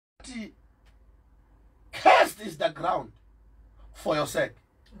kuti cursed is the ground for your sake.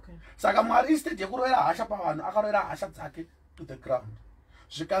 Okay. Saka Mwari instead yekurovera hasha pavanhu akarovera hasha dzake to the ground.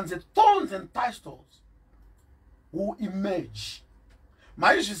 Zvikanzi thorns and thistles will emerge.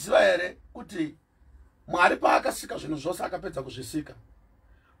 Maizviziva here kuti Mwari paakasika zvinhu zvose akapedza kuzvisika,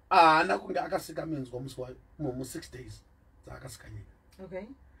 haana kunge akasika minzwa mu 6 days dzaakasika nyika. Okay.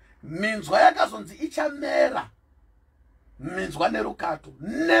 Minzwa yakazonzi ichamera, minzwa nerukato,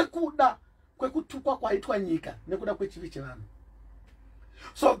 nekuda kwekutukwa kwaitwa nyika, nekuda kwechivi chevanhu.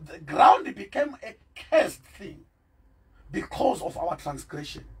 So the ground became a cursed thing because of our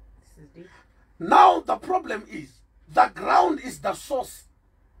transgression. This is deep. Now the problem is, the ground is the source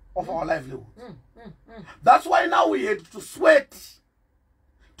of our livelihood. That's why now we had to sweat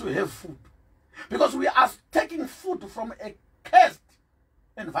to have food, because we are taking food from a cursed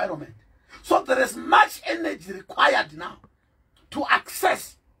environment. So there is much energy required now to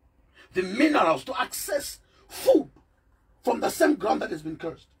access the minerals, to access food from the same ground that has been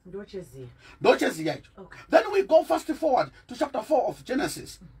cursed. Okay. Then we go fast forward to chapter 4 of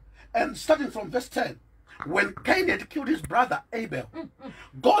Genesis, and starting from verse 10. When Cain had killed his brother Abel,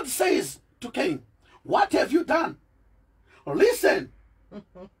 God says to Cain, "What have you done? Listen,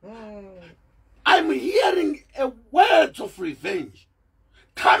 I'm hearing a word of revenge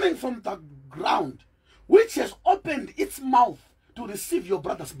coming from the ground, which has opened its mouth to receive your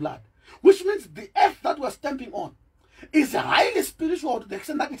brother's blood." Which means the earth that we're stamping on is highly spiritual to the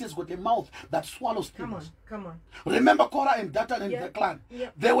extent that it has got a mouth that swallows things. Come on. Remember Korah and Dathan and the clan?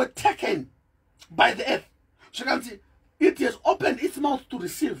 They were taken by the earth. So you can see, it has opened its mouth to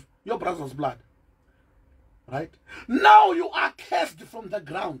receive your brother's blood. Right? Now you are cursed from the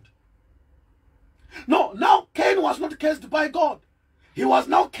ground. No, now Cain was not cursed by God. He was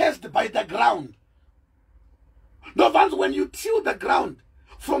now cursed by the ground. No, when you till the ground,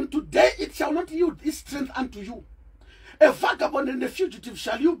 from today it shall not yield its strength unto you. A vagabond and a fugitive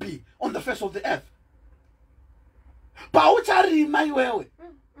shall you be on the face of the earth. Paucharima iwewe.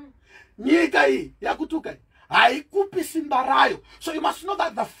 Nyika hii yakutuka haikupi simba rayo. So you must know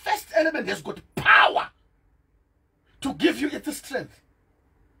that the first element has got power to give you its strength.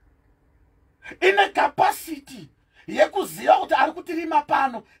 In a capacity yekuziva kuti ari kutirima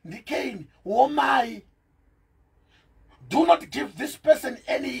pano ndi Cain womai. Do not give this person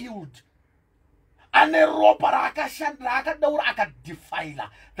any yield. Ane ropa rakadaura akadefile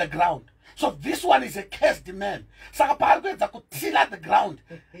the ground. So this one is a cursed man. Saka parikuedza kutila the ground,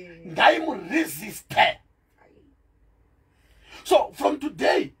 ngaimuresiste. So from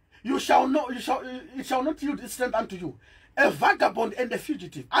today it shall not yield its strength unto you. A vagabond and a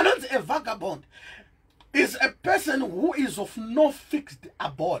fugitive. And a vagabond is a person who is of no fixed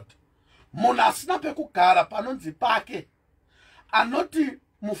abode. Munhu asina pekugara panonzi pake. Anoti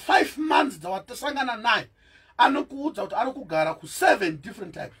mu 5 months dzawatosangana naye anokuudza kuti ari kugara ku 7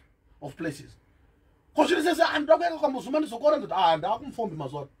 different types of places. Kozviri sese andokuenda kwambozuma ndizokora kuti ndakumufombi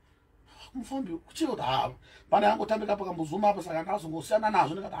mazuva kumufombi kuchii kuti pane angotambika pakambozuma apa saka ndazongosiyana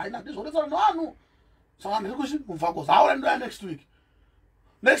nazvo ndikati haina ndizoretsana nevanhu saka ndiri kumvako zaura ndoya next week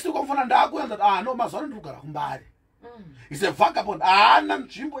wamufana ndakuenda kuti no mazuva ndiri kugara kumbari. Is a vagabond. Haana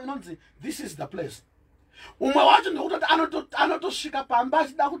nzvimbo inonzi this is the place. Umwe wacho ndekuti anotosvika pamba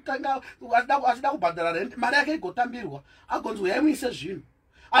achida kubhadhara rent, mari yake igotambirwa, agonzi uyai muise zvinhu.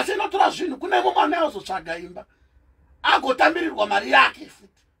 Asi inotora zvinhu kune imwe mwana azotsvaga imba agotambirirwa mari yake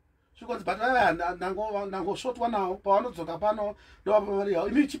futi. Zvikonzi but nangosvotwa nawo pawanodzoka pano ndovapa mari yavo.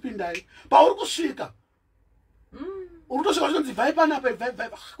 Imi chipindai pauri kusvika uri kutosvika uchinzi bvai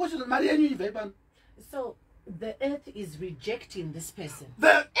panapa kochi mari yenyu ibvai pano. So the earth is rejecting this person.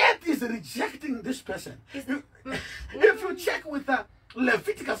 The earth is rejecting this person. If you check with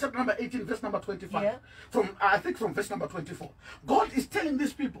Leviticus chapter number 18, verse number 25, I think from verse number 24, God is telling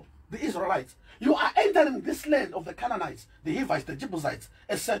these people, the Israelites, you are entering this land of the Canaanites, the Hivites, the Jebusites,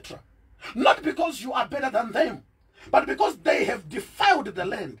 etc. Not because you are better than them, but because they have defiled the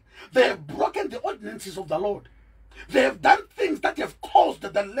land. They have broken the ordinances of the Lord. They have done things that have caused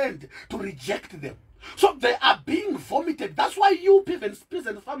the land to reject them. So they are being vomited. That's why you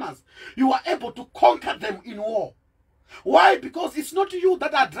peasant farmers, you are able to conquer them in war. Why? Because it's not you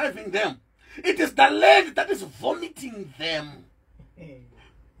that are driving them. It is the land that is vomiting them.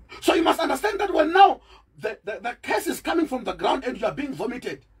 So you must understand that when now the curse is coming from the ground and you are being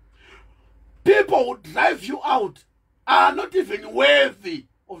vomited, people who drive you out are not even worthy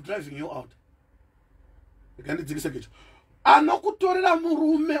of driving you out. Anokutorera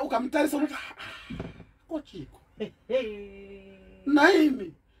murume ukamutarisa uti kochiko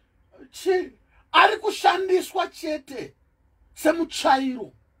naimi ari kushandiswa chete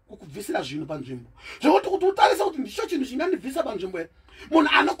semutsvairo kukubvisira zvinhu panzvimbo zvekuti kuti utarise kuti ndicho chinhu chingandibvisa panzvimbo here munhu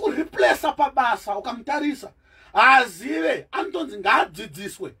anokureplesa pabasa ukamutarisa azive anotonzi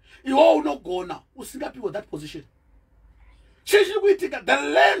ngaadzidziswe iwo unogona usingapiwe that position chii chiri kuitika the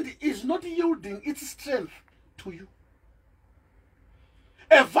land is not yielding its strength to you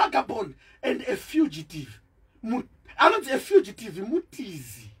a vagabond and a fugitive anonzi a fugitive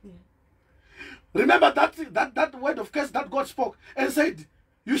mutizi remember that word of curse that God spoke and said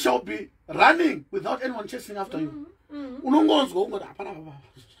you shall be running without anyone chasing after you unongonzwa ungoti hapana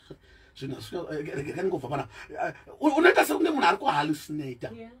unoita sekunge munhu ari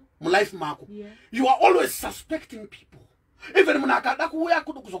kuhallucinata mulife mako you are always suspecting people even munhu akada kuuya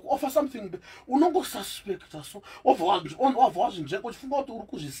kuti kuzokuoffer something unongosuspecta so wabva wazvinzveko uchifunga kuti uri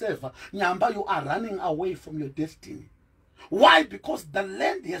kuzvisevha nyamba you are running away from your destiny. Why? Because the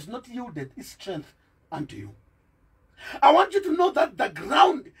land has not yielded its strength unto you. I want you to know that the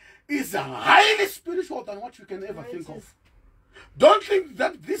ground is highly spiritual than what you can ever think of. Don't think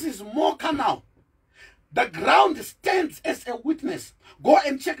that this is more carnal. The ground stands as a witness. Go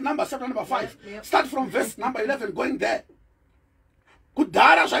and check Numbers chapter number 5. Yep. Start from verse number 11, going there.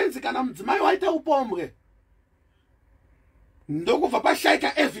 Kudhara zvainzikana mudzimai waita upombwe ndokubva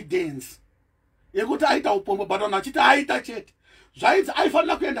pashaika evidence yekuti aita upombwe but vanhu vachiti aita chete zvainzi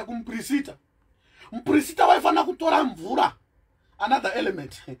aifanira kuenda kumuprista muprista waifanira kutora mvura another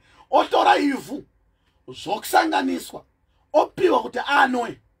element otora ivhu zvokusanganiswa opiwa kuti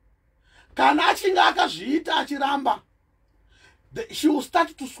anwe kana achinge akazviita achiramba she will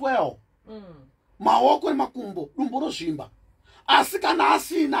start to swell maoko nemakumbo dumbu rozvimba asi kana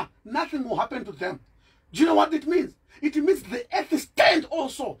asina nothing will happen to them. Do you know what it means? It means the earth stands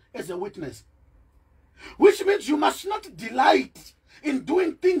also as a witness, which means you must not delight in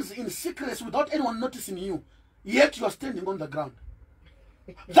doing things in secret without anyone noticing you, yet you are standing on the ground.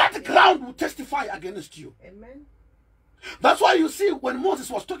 That ground will testify against you. Amen. That's why you see when Moses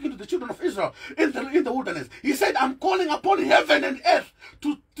was talking to the children of Israel in the wilderness, he said, I'm calling upon heaven and earth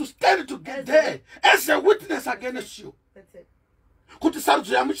to stand together as a witness against you. That's it. Kuti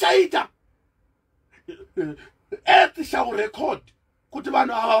sarudzo yamuchaita earth shall record kuti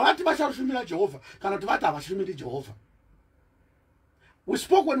vanhu ava vati vachashumira Jehovah kana kuti vati havashumiri Jehovah. We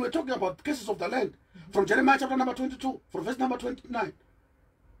spoke when we were talking about the cases of the land from Jeremiah chapter number 22 from verse number 29.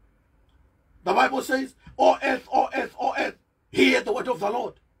 The Bible says, O earth, O earth, O earth, hear the word of the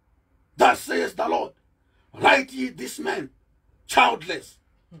Lord. Thus says the Lord, write ye this man childless,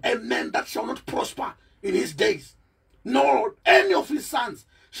 a man that shall not prosper in his days, nor any of his sons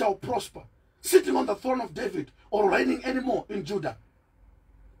shall prosper, sitting on the throne of David or reigning anymore in Judah.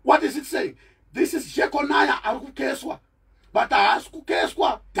 What is it saying? This is Jeconiah arikukeswa, but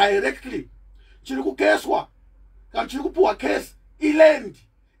hasikukeswa directly. Chiri kukeswa, kana chiri kupuwa case iland.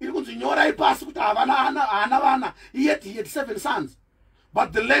 Iri kunzinyora ipasi kuti havana vana, yet he had 7 sons.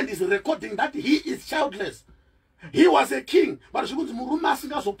 But the land is recording that he is childless. He was a king, but zvikunzi murume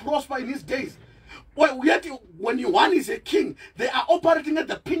asingazoprosper in his days. Yet when one is a king, they are operating at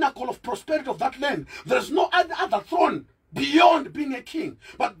the pinnacle of prosperity of that land. There is no other throne beyond being a king.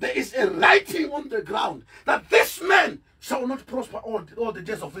 But there is a writing on the ground that this man shall not prosper all the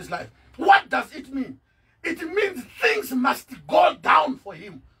days of his life. What does it mean? It means things must go down for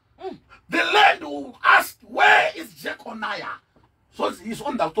him. The land will ask, where is Jeconiah? So he's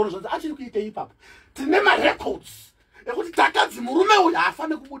on the throne. So actually, tine ma records. Ekuti takadzi murume uyu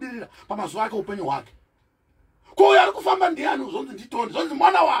haafane kubudirira pamazuva ake upenyu hwake. Ko uyu ari kufamba ndiani zonzi nditoni, zonzi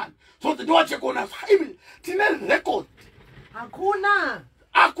mwana wani, zonzi ndiwaJeconiah. Tine record.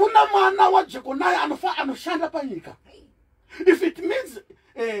 Hakuna mwana waJeconiah anoshanda panyika. If it means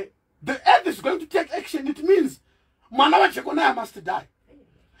the earth is going to take action, it means mwana waJeconiah must die.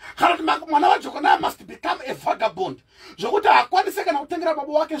 Kana kuti mwana waJeconiah must become a vagabond. Zvokuti haakwanise kana kutengera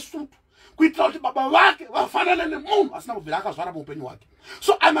baba wake sutu.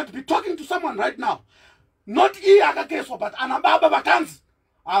 So I might be talking to someone right now. Not akakeswa, but anababa vakanzi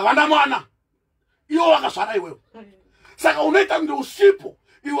avana mwana iwo vakazvara iwewe. Saka unoita kunge usipo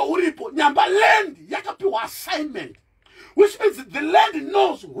iwe uripo nyamba land yakapiwa assignment, which means the land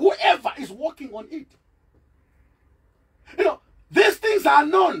knows whoever is working on it. You know, these things are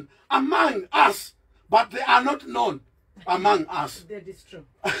known among us, but they are not known among us. That is true.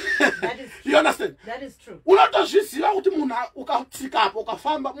 That is true. You understand? That is true. Unotozviziva kuti munhu ukatsika apo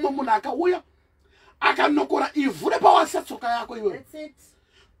ukafamba mumwe munhu akauya akanokora ivhu repawasa tsoka yako iwewe. That's it.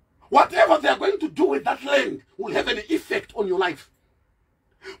 Whatever they are going to do with that land will have an effect on your life.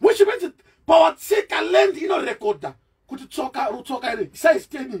 Which means that pawatsika land inorekoda kuti rutsoka iri size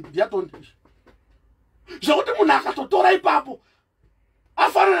 10 ndiyatonda. Zvokuti munhu akatotora ipapo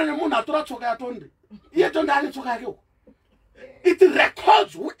afanana nemunhu atora tsoka yatonde iye tonde ane tsoka yake uko. It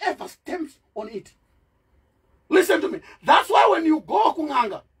records whoever stamps on it. Listen to me. That's why when you go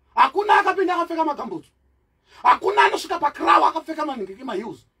kunganga, hakuna akapinda akapfeka magambutsu, hakuna anosvika pakrawa akapfeka manhingiki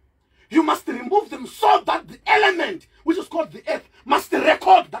maheels. You must remove them so that the element, which is called the earth, must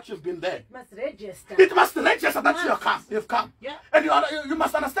record that you've been there. Must register. It must register that you've come. Yeah. And you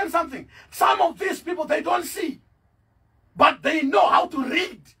must understand something. Some of these people, they don't see, but they know how to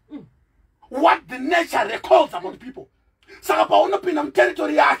read what the nature records about people. Saka pa unopinda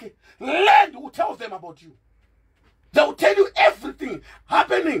territory yake, land will tell them about you. They will tell you everything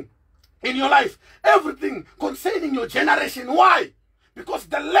happening in your life, everything concerning your generation. Why? Because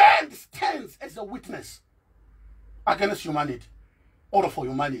the land stands as a witness against humanity or for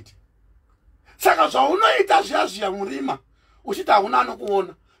humanity. Saka zvaunoita zviya murima uchita hakuna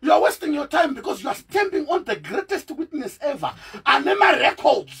anokuona. You are wasting your time because you are stamping on the greatest witness ever. Anema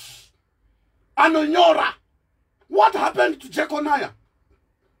records. Anonyora. What happened to Jeconiah?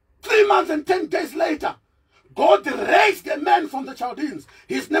 3 months and 10 days later, God raised a man from the Chaldeans.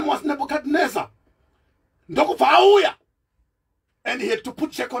 His name was Nebuchadnezzar. And he had to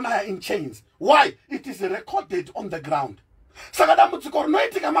put Jeconiah in chains. Why? It is recorded on the ground.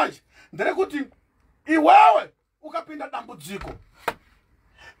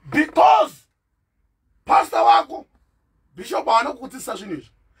 Because pastor wako bishop anokutisa zvinhu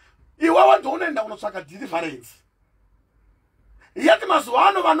iwewe ndounoenda kunotsvaka deliverance. Yet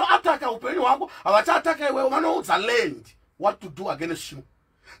mazuano vanoataka upenyu hwako havachaataka iwewe, vanoudza land what to do against you.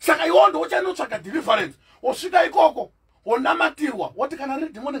 Saka iwewe ndouchanotsvaka deliverance, osvika ikoko onamatirwa woti kana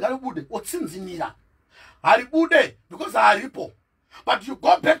riri dhimoni ngaribude, otsinzinira haribude because haripo. But you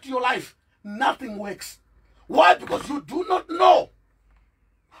go back to your life, nothing works. Why? Because you do not know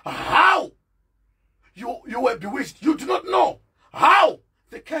how you were bewitched. You do not know how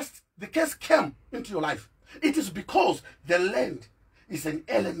the curse came into your life. It is because the land is an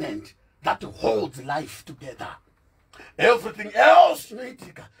element that holds life together. Everything else,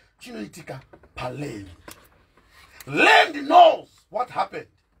 chinoitika paland. Land knows what happened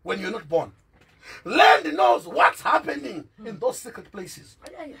when you're not born. Land knows what's happening in those secret places.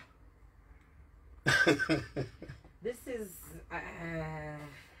 This is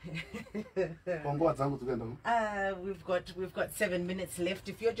we've got 7 minutes left.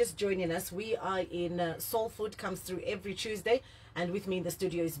 If you're just joining us, we are in Soul Food, comes through every Tuesday, and with me in the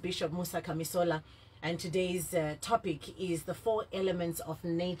studio is Bishop Musa Kamisola, and today's topic is the 4 elements of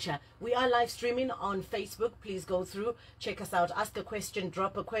nature. We are live streaming on Facebook. Please go through, check us out, ask a question,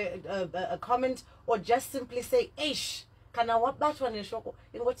 drop a comment, or just simply say eish. Kana wabatwa neshoko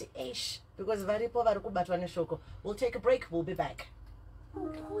ingoti eish, because varipo vari kubatwa neshoko. We'll take a break. We'll be back.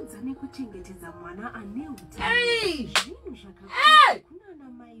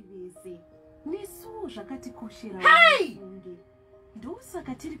 Hey! Ndosa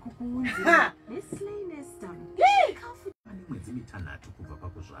katiri kukuunza Nestle Nestam. Mwedzi mitanhatu kubva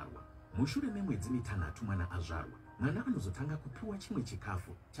pakuzvarwa. Mushure memwedzi mitanhatu mwana azvarwa, mwana anozotanga kupiwa chimwe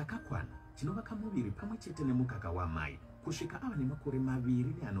chikafu chakakwana chinovaka muviri pamwe chete nemukaka wamai kusvika ava nemakore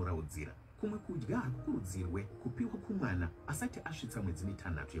 2 neanoraudzira. Kumwe kudya hakukurudzirwe kupiwa kumwana asati asvitsa mwedzi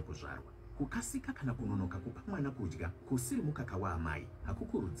mitanhatu yekuzvarwa. Kukasika kana kunonoka kupa mwana kudya kusiri mukaka waamai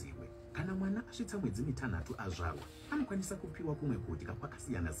hakukurudzirwe. Kana mwana asvitsa mwedzi mitanhatu azvarwa, anokwanisa kupiwa kumwe kudya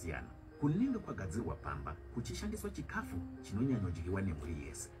kwakasiyana siyana kunenge kwagadzirwa pamba kuchishandiswa chikafu chinonyanyodyiwa nemhuri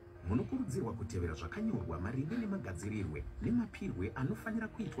yese. Munokurudzirwa kutevera zvakanyorwa maringe nemagadzirirwe nemapirwe anofanira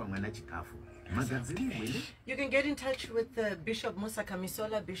kuitwa mwana chikafu. You can get in touch with Bishop Musa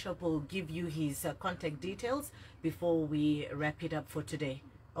Kamisola. Bishop will give you his contact details before we wrap it up for today.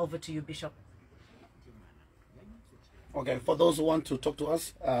 Over to you, Bishop. Okay, for those who want to talk to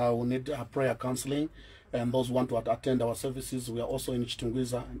us, we need prayer counseling, and those who want to attend our services, we are also in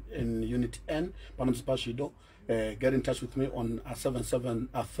Chitungwiza in Unit N, Panamsipashido. Get in touch with me on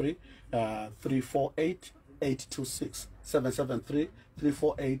 773 348 826, 773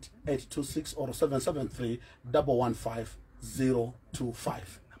 348 826, or 773 115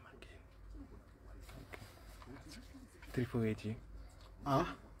 025. 348.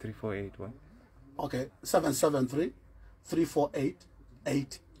 348 what? Okay, 773 348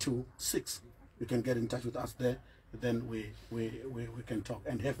 826. You can get in touch with us there. Then we can talk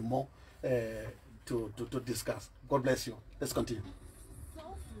and have more to discuss. God bless you. Let's continue.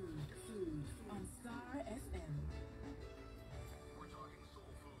 Soul Food on Star FM.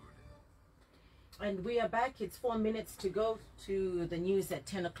 And we are back. It's 4 minutes to go to the news at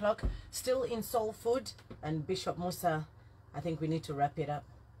 10 o'clock. Still in Soul Food. And Bishop Musa, I think we need to wrap it up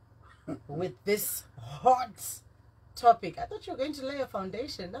with this hot topic. I thought you were going to lay a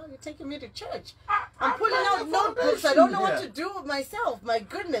foundation. Now you're taking me to church. I'm pulling out notebooks. I don't know what to do with myself. My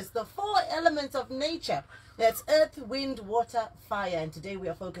goodness, the 4 elements of nature. That's earth, wind, water, fire. And today we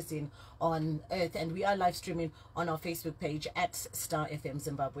are focusing on earth, and we are live streaming on our Facebook page at Star FM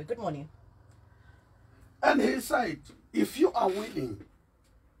Zimbabwe. Good morning. And he said, if you are willing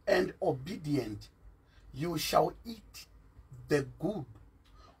and obedient, you shall eat the good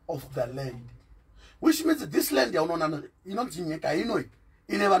of the land. Which means that this land, you know, in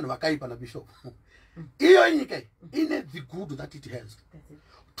even Vakaipa Bishop. In the good that it has.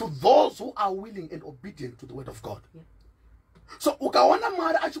 To those who are willing and obedient to the word of God. Yeah. So ukawana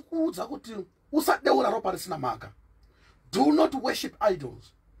mara achikuudza kuti usadeura ropa risina maka. Do not worship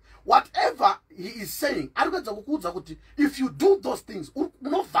idols. Whatever he is saying, if you do those things, you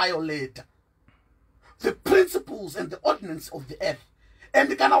not violate the principles and the ordinance of the earth. And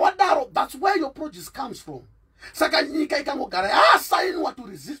that's where your produce comes from. Sign what to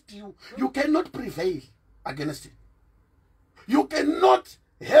resist you. You cannot prevail against it. You cannot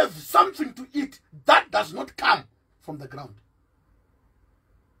have something to eat that does not come from the ground.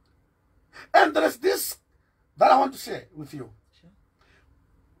 And there is this that I want to share with you. Sure.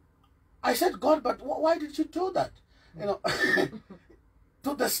 I said, God, but why did you do that? You know,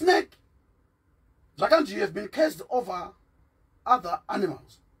 to the snake, you have been cast over other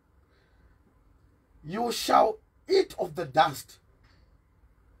animals. You shall eat of the dust.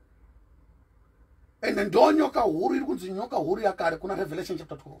 And then Revelation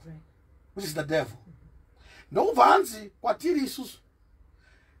chapter 12, which is the devil. No vanzi kwatiri isusu.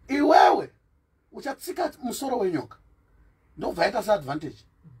 Iwewe uchatsika musoro wenyoka. No vaita sa advantage.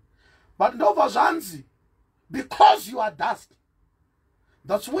 But no vanzi, because you are dust,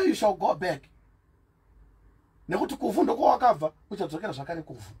 that's where you shall go back.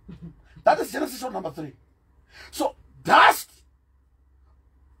 That is Genesis number 3. So dust.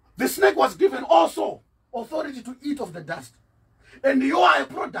 The snake was given also authority to eat of the dust. And you are a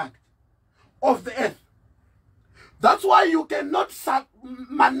product of the earth. That's why you cannot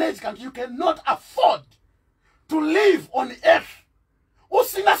manage, you cannot afford to live on earth.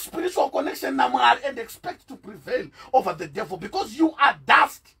 Usina spiritual connection and expect to prevail over the devil, because you are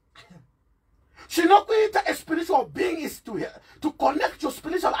dust. A spiritual being is to connect your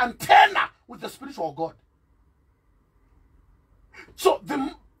spiritual antenna with the spiritual God. So the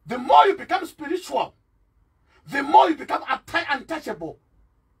more you become spiritual, the more you become untouchable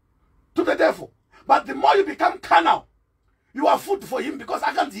to the devil. But the more you become carnal, you are food for him, because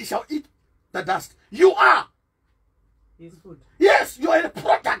he shall eat the dust. You are. He's food. Yes, you are a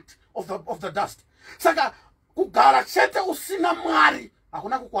product of the dust. Saka kugara chete usina mari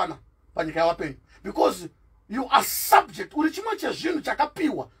akuna kukwana panyika ya wapenyu, because you are subject. Ulichima cha zhinu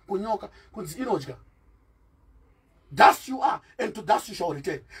chakapiwa kunyoka kunzi inojika. Dust you are, and to dust you shall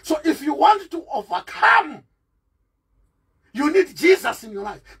return. So if you want to overcome, you need Jesus in your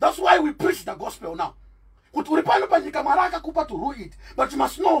life. That's why we preach the gospel now. But you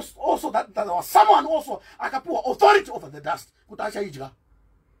must know also that there was someone also akapewa authority over the dust.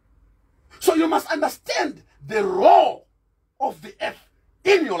 So you must understand the role of the earth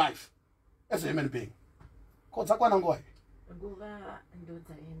in your life as a human being. It's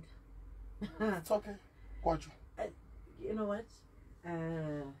okay. You know what?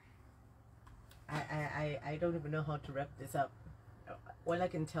 I don't even know how to wrap this up. All I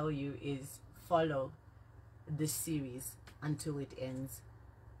can tell you is follow this series until it ends.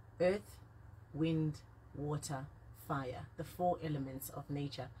 Earth, wind, water, fire. The 4 elements of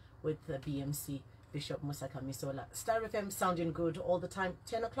nature with the BMC Bishop Musa Kamisola. Star FM sounding good all the time.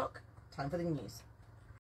 10 o'clock. Time for the news.